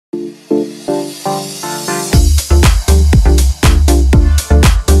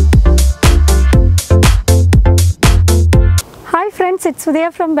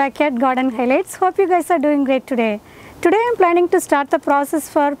Sudhya from Backyard Garden Highlights. Hope you guys are doing great today. Today I am planning to start the process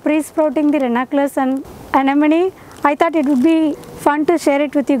for pre-sprouting the ranunculus and anemone. I thought it would be fun to share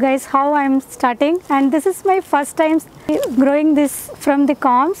it with you guys how I am starting, and this is my first time growing this from the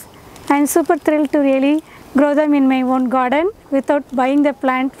combs. I am super thrilled to really grow them in my own garden without buying the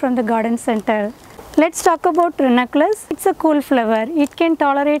plant from the garden center. Let's talk about ranunculus. It's a cool flower. It can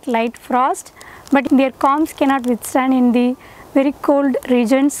tolerate light frost, but their combs cannot withstand in the very cold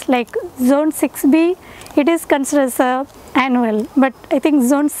regions like zone 6B. It is considered as a annual, but I think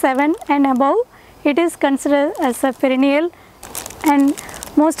zone 7 and above it is considered as a perennial. And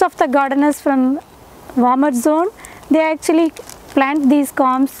most of the gardeners from warmer zone, they actually plant these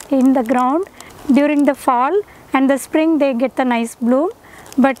combs in the ground during the fall, and the spring they get the nice bloom.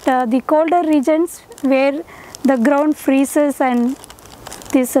 But the colder regions where the ground freezes and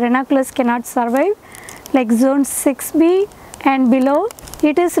this ranunculus cannot survive, like zone 6B and below,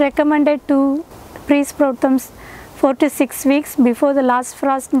 it is recommended to pre-sprout them 4 to 6 weeks before the last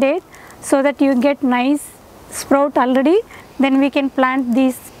frost date, so that you get nice sprout already. Then we can plant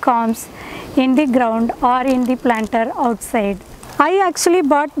these combs in the ground or in the planter outside. I actually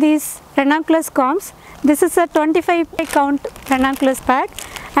bought these ranunculus combs. This is a 25 count ranunculus pack,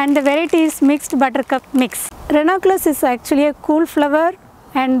 and the variety is mixed buttercup mix. Ranunculus is actually a cool flower,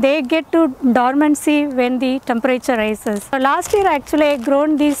 and they get to dormancy when the temperature rises. So last year actually I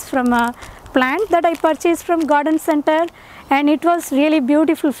grown these from a plant that I purchased from garden center, and it was really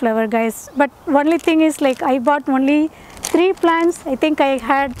beautiful flower, guys. But only thing is, like, I bought only 3 plants. I think I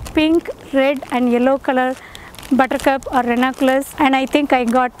had pink, red and yellow color buttercup or ranunculus, and I think I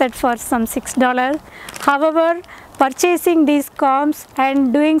got that for some $6. However, purchasing these combs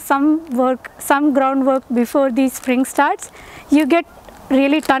and doing some work, some groundwork before the spring starts, you get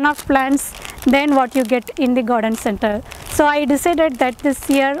really ton of plants than what you get in the garden center. So I decided that this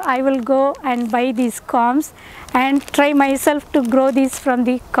year I will go and buy these combs and try myself to grow these from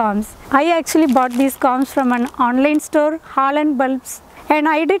the combs. I actually bought these combs from an online store, Holland Bulbs, and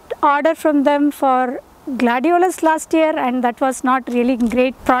I did order from them for gladiolus last year, and that was not really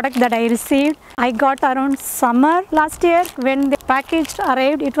great product that I received. I got around summer last year. When the package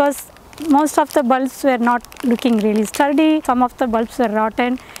arrived, it was most of the bulbs were not looking really sturdy. Some of the bulbs were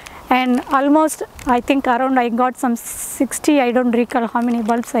rotten, and almost I think around I got some 60, I don't recall how many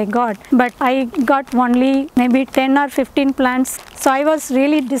bulbs I got, but I got only maybe 10 or 15 plants. So I was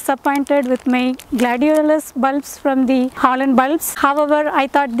really disappointed with my gladiolus bulbs from the Holland Bulbs. However, I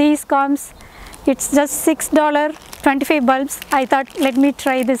thought these combs, it's just $6, 25 bulbs. I thought, let me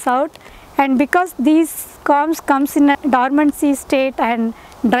try this out. And because these combs comes in a dormancy state and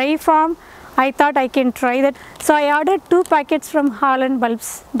dry form, I thought I can try that. So I ordered 2 packets from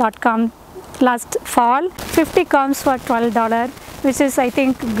hollandbulbs.com last fall, 50 combs for $12, which is I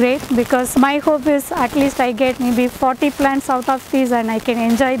think great, because my hope is at least I get maybe 40 plants out of these and I can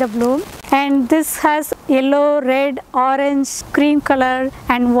enjoy the bloom. And this has yellow, red, orange, cream color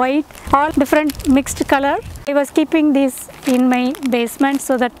and white, all different mixed color. I was keeping these in my basement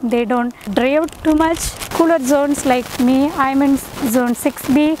so that they don't dry out too much. Cooler zones like me, I'm in zone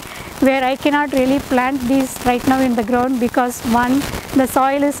 6B, where I cannot really plant these right now in the ground because one, the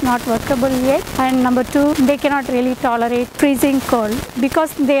soil is not workable yet, and number 2, they cannot really tolerate freezing cold.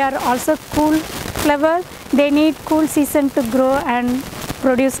 Because they are also cool flower, they need cool season to grow and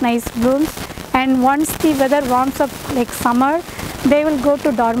produce nice blooms. And once the weather warms up like summer, they will go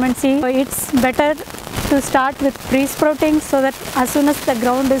to dormancy. So it's better to start with pre-sprouting, so that as soon as the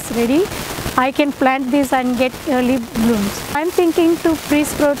ground is ready, I can plant these and get early blooms. I'm thinking to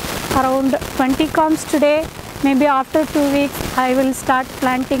pre-sprout around 20 combs today. Maybe after 2 weeks I will start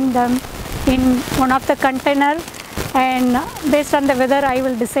planting them in one of the container, and based on the weather I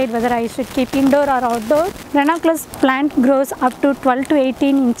will decide whether I should keep indoor or outdoor. Ranunculus plant grows up to 12 to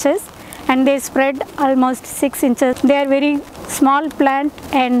 18 inches and they spread almost 6 inches. They are very small plant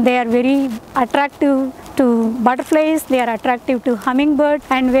and they are very attractive to butterflies, they are attractive to hummingbird,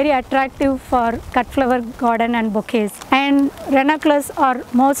 and very attractive for cut flower garden and bouquets. And ranunculus are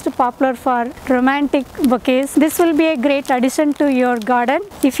most popular for romantic bouquets. This will be a great addition to your garden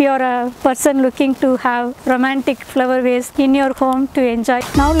if you are a person looking to have romantic flower vase in your home to enjoy.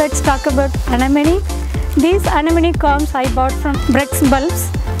 Now let's talk about anemone. These anemone combs I bought from Brex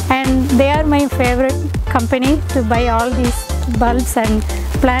Bulbs, and they are my favorite company to buy all these bulbs and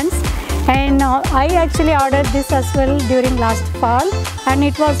plants. And I actually ordered this as well during last fall, and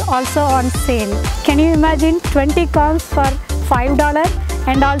it was also on sale. Can you imagine 20 combs for $5,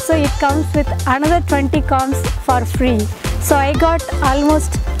 and also it comes with another 20 combs for free. So I got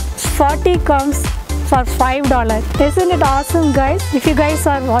almost 40 combs for $5. Isn't it awesome, guys? If you guys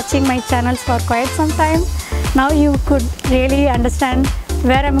are watching my channels for quite some time, now you could really understand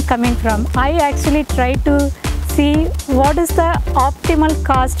where I'm coming from. I actually try to see what is the optimal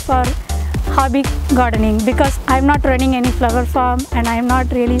cost for hobby gardening, because I'm not running any flower farm and I'm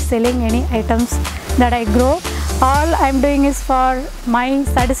not really selling any items that I grow. All I'm doing is for my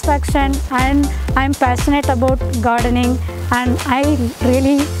satisfaction, and I'm passionate about gardening, and I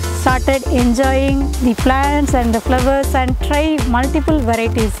really started enjoying the plants and the flowers and try multiple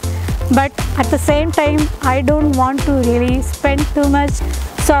varieties. But at the same time, I don't want to really spend too much.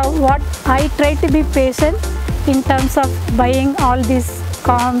 So what I try to be patient in terms of buying all these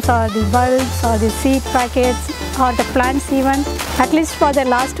combs or the bulbs or the seed packets or the plants even, at least for the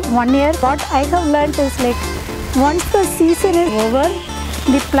last 1 year. What I have learned is, like, once the season is over,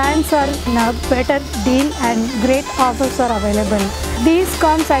 the plants are in a better deal and great offers are available. These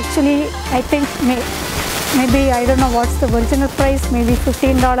combs actually, I think maybe I don't know what's the original price, maybe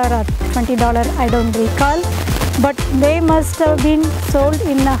 $15 or $20, I don't recall. But they must have been sold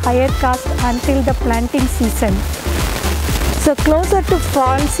in a higher cost until the planting season. So closer to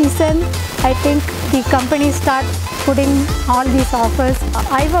fall season, I think the company start putting all these offers.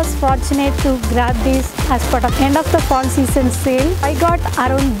 I was fortunate to grab these as part of end of the fall season sale. I got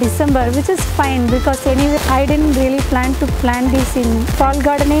around December, which is fine because anyway I didn't really plan to plant these in fall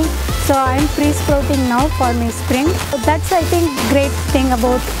gardening. So I'm pre-sprouting now for my spring. So that's, I think, great thing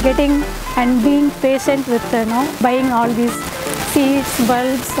about getting and being patient with buying all these seeds,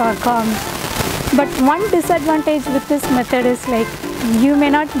 bulbs or combs. But one disadvantage with this method is, like, you may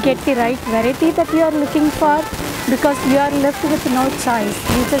not get the right variety that you are looking for because you are left with no choice.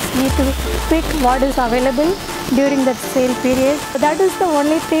 You just need to pick what is available during that sale period. That is the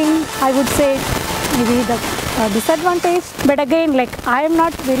only thing I would say maybe the disadvantage. But again, like, I am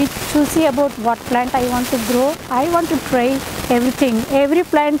not very choosy about what plant I want to grow. I want to try everything. Every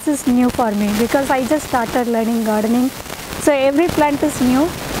plant is new for me because I just started learning gardening. So every plant is new.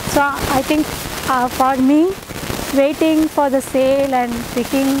 So I think for me, waiting for the sale and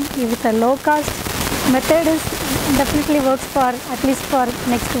picking with a low cost method is definitely works for at least for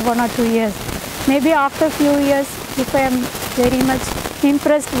next 1 or 2 years. Maybe after a few years, if I am very much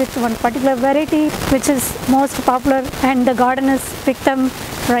impressed with one particular variety which is most popular and the gardeners pick them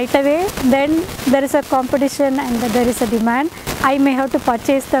right away, then there is a competition and there is a demand. I may have to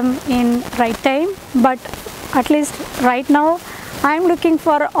purchase them in right time, but at least right now I am looking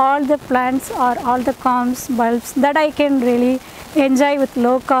for all the plants or all the combs, bulbs that I can really enjoy with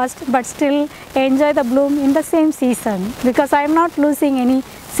low cost but still enjoy the bloom in the same season, because I am not losing any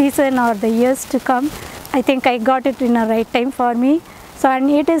season or the years to come. I think I got it in a right time for me. So, and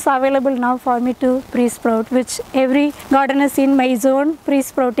it is available now for me to pre-sprout, which every gardener is in my zone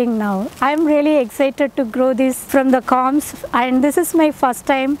pre-sprouting now. I am really excited to grow this from the combs, and this is my first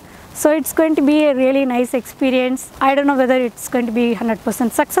time. So it's going to be a really nice experience. I don't know whether it's going to be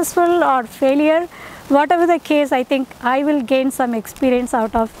 100% successful or failure. Whatever the case, I think I will gain some experience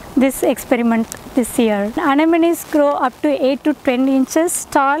out of this experiment this year. Anemones grow up to 8 to 10 inches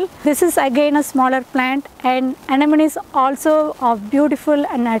tall. This is again a smaller plant, and anemones also are beautiful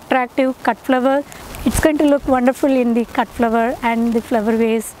and attractive cut flower. It's going to look wonderful in the cut flower and the flower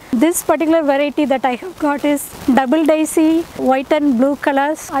vase. This particular variety that I have got is double daisy, white and blue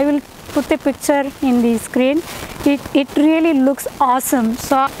colors. I will put the picture in the screen. It really looks awesome.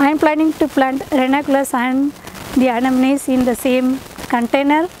 So I am planning to plant Ranunculus and the anemones in the same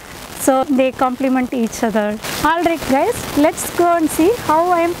container, so they complement each other. Alright guys, let's go and see how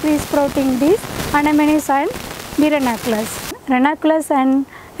I am pre-sprouting these anemones and the Ranunculus. Ranunculus and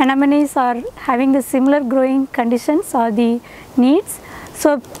anemones are having the similar growing conditions or the needs.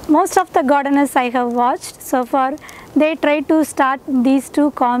 So most of the gardeners I have watched so far, they try to start these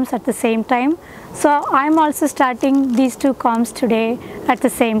two combs at the same time. So I am also starting these two combs today at the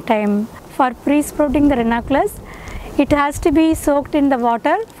same time. For pre-sprouting the Ranunculus, it has to be soaked in the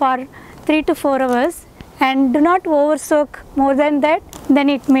water for 3 to 4 hours, and do not over soak more than that, then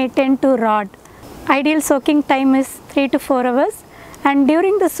it may tend to rot. Ideal soaking time is 3 to 4 hours. And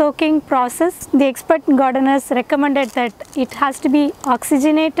during the soaking process, the expert gardeners recommended that it has to be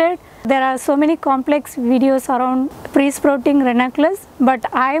oxygenated. There are so many complex videos around pre-sprouting Ranunculus, but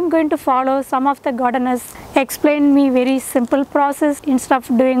I am going to follow some of the gardeners explain me very simple process instead of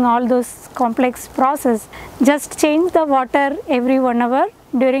doing all those complex process. Just change the water every 1 hour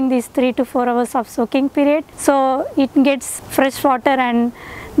during these 3 to 4 hours of soaking period, so it gets fresh water and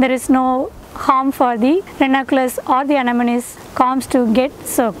there is no harm for the Ranunculus or the anemones combs to get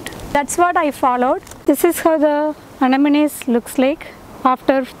soaked. That's what I followed. This is how the anemones looks like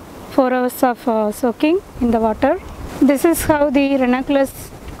after 4 hours of soaking in the water. This is how the ranunculus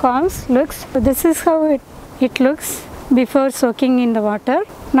comes looks. This is how it looks before soaking in the water.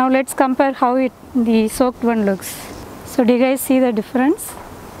 Now let's compare how the soaked one looks. So do you guys see the difference?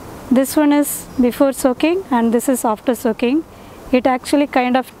 This one is before soaking and this is after soaking. It actually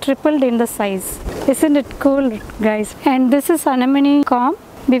kind of tripled in the size. Isn't it cool, guys? And this is anemone comb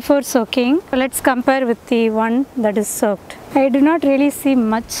before soaking. Let's compare with the one that is soaked. I do not really see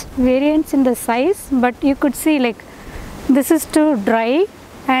much variance in the size, but you could see like this is too dry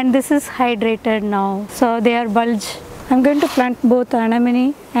and this is hydrated now, so they are bulge. I'm going to plant both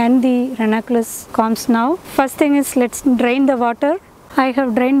anemone and the ranunculus combs now. First thing is, let's drain the water. I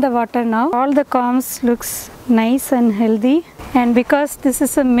have drained the water now. All the combs looks nice and healthy, and because this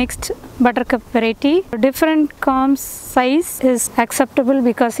is a mixed buttercup variety, different combs size is acceptable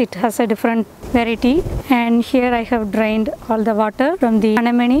because it has a different variety. And here I have drained all the water from the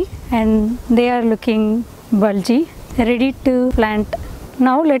anemone and they are looking bulgy, ready to plant.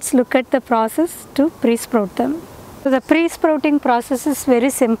 Now let's look at the process to pre-sprout them. So the pre-sprouting process is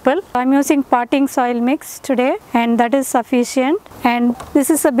very simple. I'm using potting soil mix today and that is sufficient. And this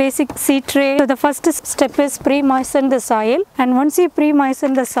is a basic seed tray. So the first step is pre-moisten the soil. And once you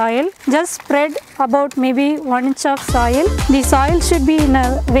pre-moisten the soil, just spread about maybe 1 inch of soil. The soil should be in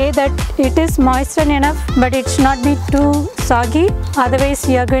a way that it is moistened enough, but it should not be too soggy. Otherwise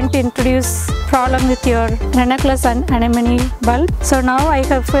you are going to introduce problem with your ranunculus and anemone bulb. So now I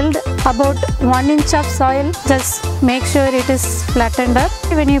have filled about 1 inch of soil. Just make sure it is flattened up.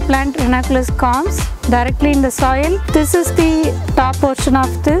 When you plant ranunculus combs directly in the soil, this is the top portion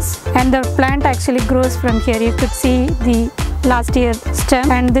of this and the plant actually grows from here. You could see the last year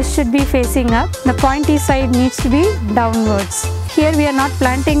stem and this should be facing up. The pointy side needs to be downwards. Here we are not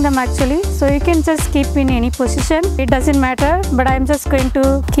planting them actually, so you can just keep in any position. It doesn't matter, but I'm just going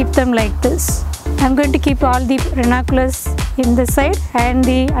to keep them like this. I'm going to keep all the ranunculus in this side and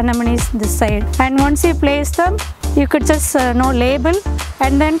the anemones this side. And once you place them, you could just label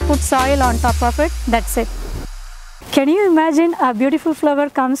and then put soil on top of it. That's it. Can you imagine a beautiful flower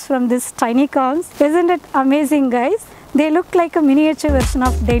comes from this tiny combs? Isn't it amazing, guys? They look like a miniature version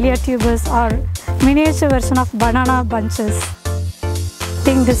of dahlia tubers or miniature version of banana bunches. I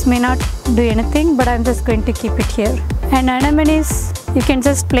think this may not do anything, but I'm just going to keep it here. And anemones, you can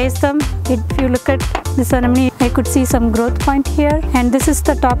just place them. If you look at this anemone, I could see some growth point here. And this is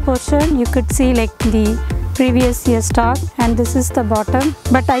the top portion. You could see like the previous year stalk, and this is the bottom.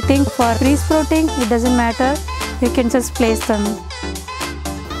 But I think for pre-sprouting, it doesn't matter. You can just place them.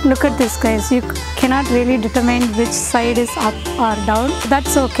 Look at this, guys. You cannot really determine which side is up or down.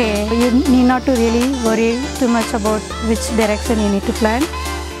 That's okay. You need not to really worry too much about which direction you need to plant.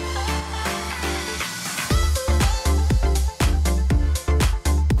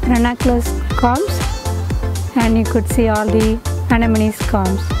 Ranunculus combs, and you could see all the anemones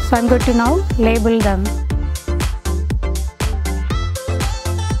combs. So I'm going to now label them.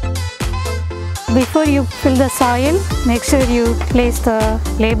 Before you fill the soil, make sure you place the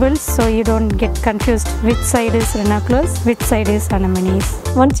labels so you don't get confused which side is ranunculus, which side is anemones.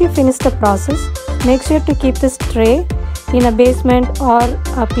 Once you finish the process, make sure to keep this tray in a basement or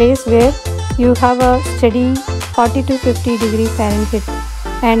a place where you have a steady 40 to 50 degree Fahrenheit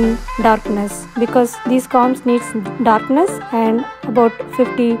and darkness, because these combs needs darkness and about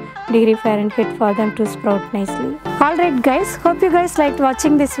 50 degree Fahrenheit for them to sprout nicely. Alright guys, hope you guys liked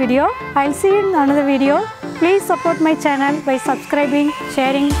watching this video. I'll see you in another video. Please support my channel by subscribing,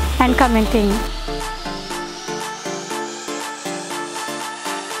 sharing and commenting.